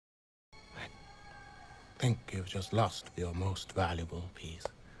think you've just lost your most valuable piece.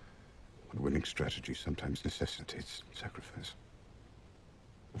 A winning strategy sometimes necessitates sacrifice.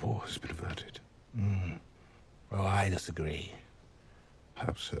 War has been averted. Oh, I disagree.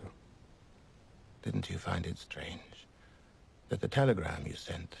 How so? Didn't you find it strange that the telegram you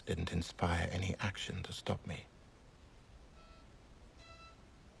sent didn't inspire any action to stop me?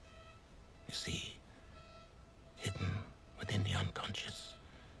 You see, hidden within the unconscious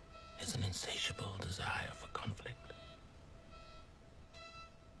is an insatiable desire for conflict.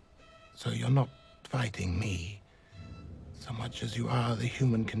 So you're not fighting me so much as you are the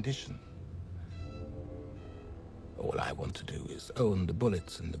human condition. All I want to do is own the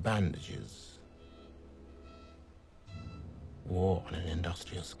bullets and the bandages. War on an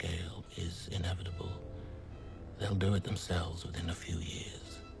industrial scale is inevitable. They'll do it themselves within a few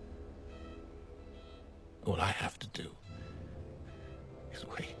years. All I have to do is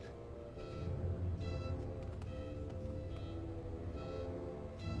wait.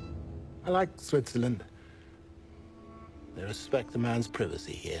 I like Switzerland. They respect a man's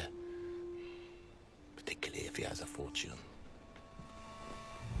privacy here, particularly if he has a fortune.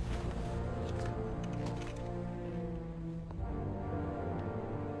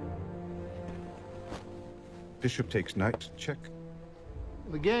 Bishop takes knight, check.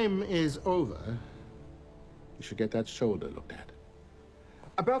 The game is over. You should get that shoulder looked at.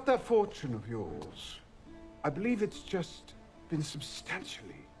 About that fortune of yours, I believe it's just been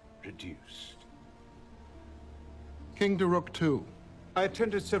substantially reduced. King to Rook 2. I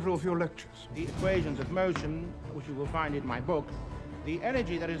attended several of your lectures. The equations of motion, which you will find in my book, the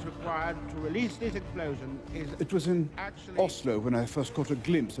energy that is required to release this explosion is... It was in actually... Oslo when I first caught a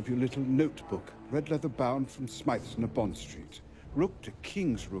glimpse of your little notebook. Red leather bound from Smythson of Bond Street. Rook to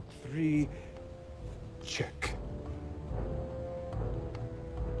King's Rook 3. Check.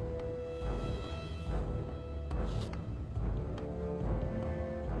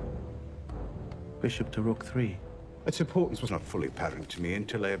 Bishop to Rook 3. Its importance was not fully apparent to me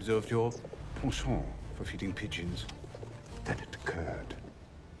until I observed your penchant for feeding pigeons. Then it occurred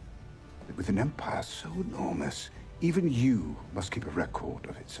that with an empire so enormous, even you must keep a record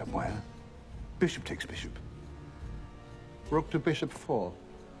of it somewhere. Bishop takes bishop. Rook to Bishop 4.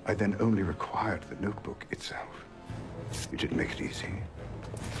 I then only required the notebook itself. You didn't make it easy.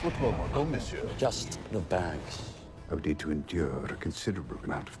 What will go, monsieur? Just the bags. I would need to endure a considerable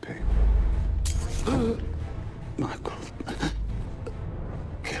amount of pain. Michael.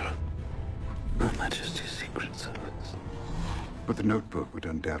 Kira. Her Majesty's Secret Service. But the notebook would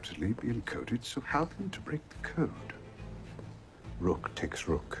undoubtedly be encoded, so how then to break the code? Rook takes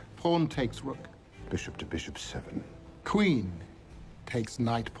rook. Pawn takes rook. Bishop to bishop 7. Queen takes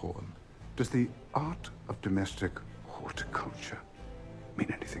knight pawn. Does the art of domestic horticulture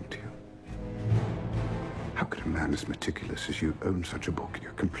mean anything to you? How could a man as meticulous as you own such a book,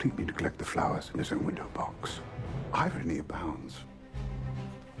 yet completely neglect the flowers in his own window box? Irony abounds.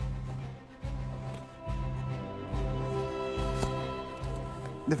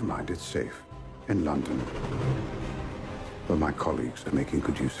 Never mind, it's safe. In London. Well, my colleagues are making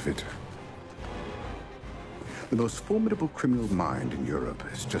good use of it. The most formidable criminal mind in Europe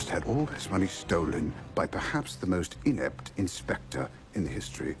has just had all his money stolen by perhaps the most inept inspector in the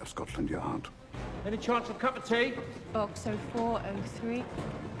history of Scotland Yard. Any chance of a cup of tea? Box 0403.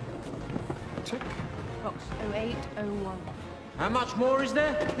 Tick. Box 0801. How much more is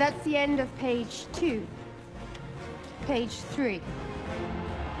there? That's the end of page 2. Page 3.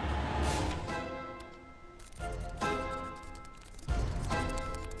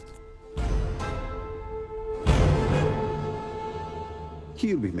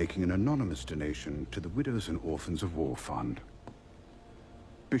 He'll be making an anonymous donation to the Widows and Orphans of War Fund.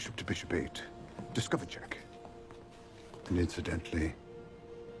 Bishop to bishop 8. Discover check. And incidentally,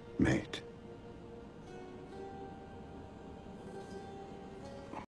 mate.